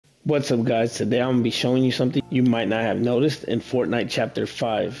What's up, guys? Today I'm gonna be showing you something you might not have noticed in Fortnite Chapter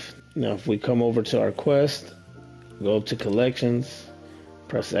 5. Now if we come over to our quest, go up to collections,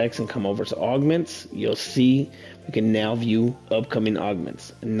 press X and come over to augments, you'll see we can now view upcoming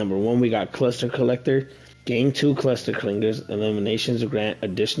augments. And number one, we got cluster collector. Gain 2 cluster clingers. Eliminations grant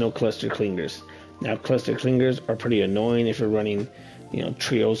additional cluster clingers. Now cluster clingers are pretty annoying if you're running,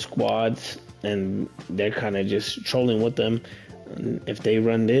 trio squads and they're kind of just trolling with them. If they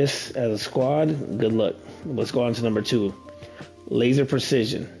run this as a squad, good luck. Let's go on to number 2. Laser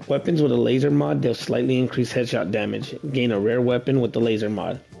precision. Weapons with a laser mod, they'll slightly increase headshot damage. Gain a rare weapon with the laser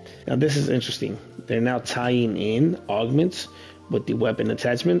mod. Now this is interesting. They're now tying in augments with the weapon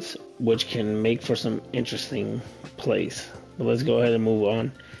attachments, which can make for some interesting plays. But let's go ahead and move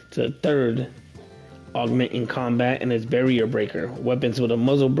on to the third augment in combat, and it's barrier breaker. Weapons with a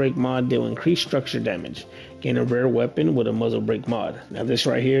muzzle break mod, they'll increase structure damage. Gain a rare weapon with a muzzle break mod. Now this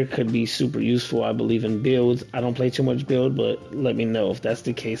right here could be super useful, I believe, in builds. I don't play too much build, but let me know if that's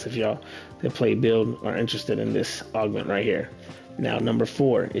the case, if y'all that play build are interested in this augment right here. Now number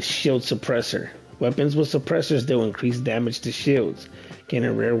 4 is shield suppressor. Weapons with suppressors, they'll increase damage to shields. Gain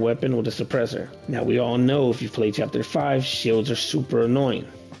a rare weapon with a suppressor. Now we all know, if you play chapter 5, shields are super annoying.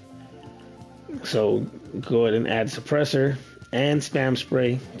 So go ahead and add suppressor and spam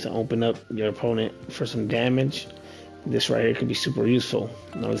spray to open up your opponent for some damage. This right here could be super useful.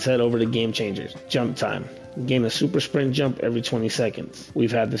 Now let's head over to game changers. Jump time. Gain a super sprint jump every 20 seconds.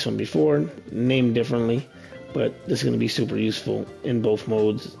 We've had this one before, named differently, but this is going to be super useful in both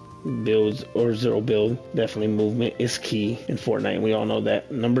modes, builds or zero build. Definitely movement is key in Fortnite, and we all know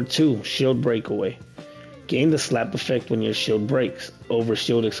that. Number 2, shield breakaway. Gain the slap effect when your shield breaks. Over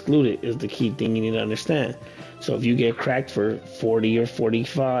shield excluded is the key thing you need to understand. So if you get cracked for 40 or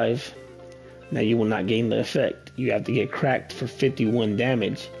 45, now you will not gain the effect. You have to get cracked for 51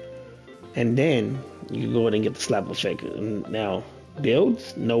 damage, and then you go ahead and get the slap effect. Now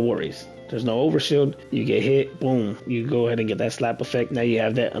builds, no worries. There's no overshield. You get hit, boom, you go ahead and get that slap effect. Now you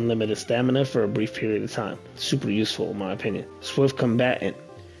have that unlimited stamina for a brief period of time. Super useful in my opinion. Swift combatant.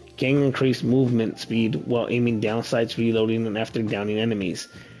 Gain increased movement speed while aiming down sights, reloading, and after downing enemies.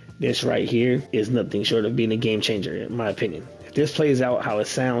 This right here is nothing short of being a game changer in my opinion. If this plays out how it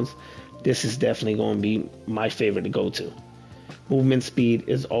sounds, this is definitely going to be my favorite to go to. Movement speed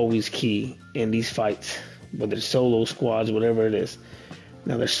is always key in these fights, whether it's solo, squads, whatever it is.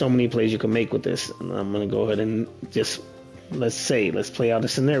 Now there's so many plays you can make with this, and I'm going to go ahead and just let's play out a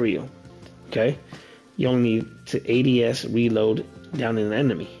scenario. Okay, you only need to ADS reload down an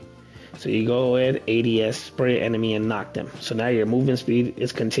enemy. So you go ahead, ADS, spray an enemy and knock them. So now your movement speed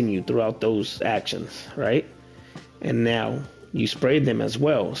is continued throughout those actions, right? And now you sprayed them as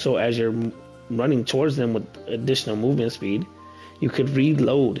well. So as you're running towards them with additional movement speed, you could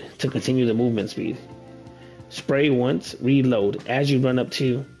reload to continue the movement speed. Spray once, reload as you run up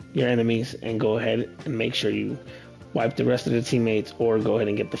to your enemies, and go ahead and make sure you wipe the rest of the teammates or go ahead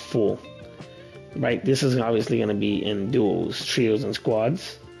and get the full. Right, this is obviously going to be in duos, trios, and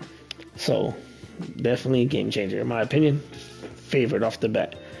squads. So definitely a game changer in my opinion. Favorite off the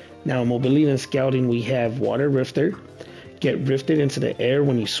bat. Now mobility and scouting, we have water rifter. Get rifted into the air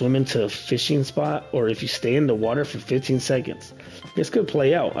when you swim into a fishing spot, or if you stay in the water for 15 seconds. This could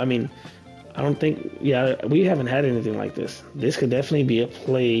play out. I mean, I don't think, we haven't had anything like this. This could definitely be a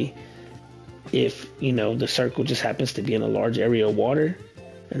play if, the circle just happens to be in a large area of water.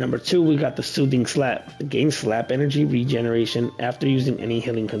 And number 2, we got the soothing slap. Gain slap energy regeneration after using any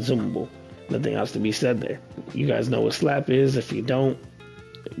healing consumable. Nothing else to be said there. You guys know what slap is. If you don't,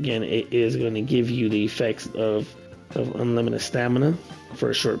 again, it is going to give you the effects of unlimited stamina for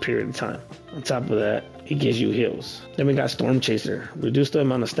a short period of time. On top of that, it gives you heals. Then we got storm chaser. Reduce the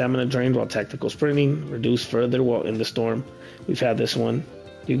amount of stamina drained while tactical sprinting. Reduce further while in the storm. We've had this one.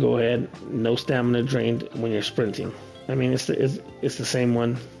 You go ahead, no stamina drained when you're sprinting. I mean, it's the same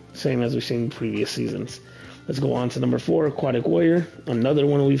one, same as we've seen in previous seasons. Let's go on to number 4, aquatic warrior. Another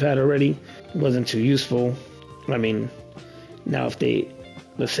one we've had already. Wasn't too useful. I mean, now if they,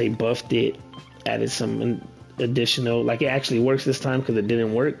 let's say, buffed it, added some additional, like it actually works this time because it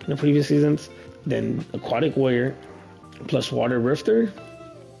didn't work in the previous seasons, then aquatic warrior plus water rifter.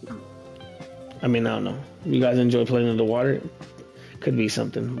 I mean, I don't know. You guys enjoy playing in the water? Could be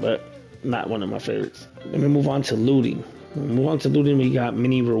something, but not one of my favorites. Let me move on to looting. We got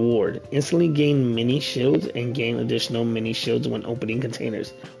mini reward. Instantly gain mini shields and gain additional mini shields when opening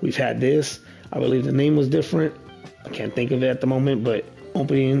containers. We've had this. I believe the name was different. I can't think of it at the moment, but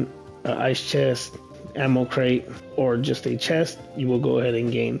opening an ice chest, ammo crate, or just a chest, you will go ahead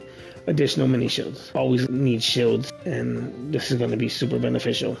and gain additional mini shields. Always need shields and this is going to be super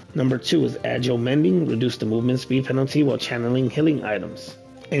beneficial. Number 2 is Agile Mending, reduce the movement speed penalty while channeling healing items.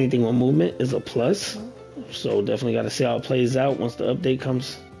 Anything with movement is a plus, so definitely got to see how it plays out once the update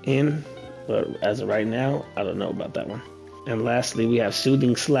comes in, but as of right now, I don't know about that one. And lastly, we have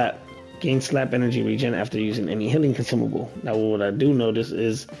Soothing Slap. Gain slap energy regen after using any healing consumable. Now what I do notice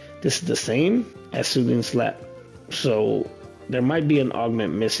is this is the same as Soothing Slap, so there might be an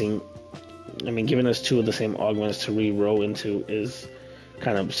augment missing. I mean, giving us 2 of the same augments to re-roll into is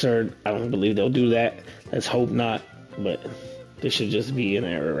kind of absurd. I don't believe they'll do that. Let's hope not, but this should just be an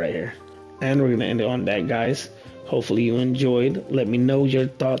error right here. And we're going to end it on that, guys. Hopefully you enjoyed. Let me know your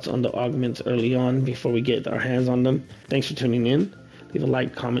thoughts on the augments early on before we get our hands on them. Thanks for tuning in. Leave a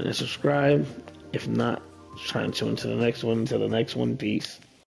like, comment, and subscribe. If not, try and tune to the next one. Until the next one, peace.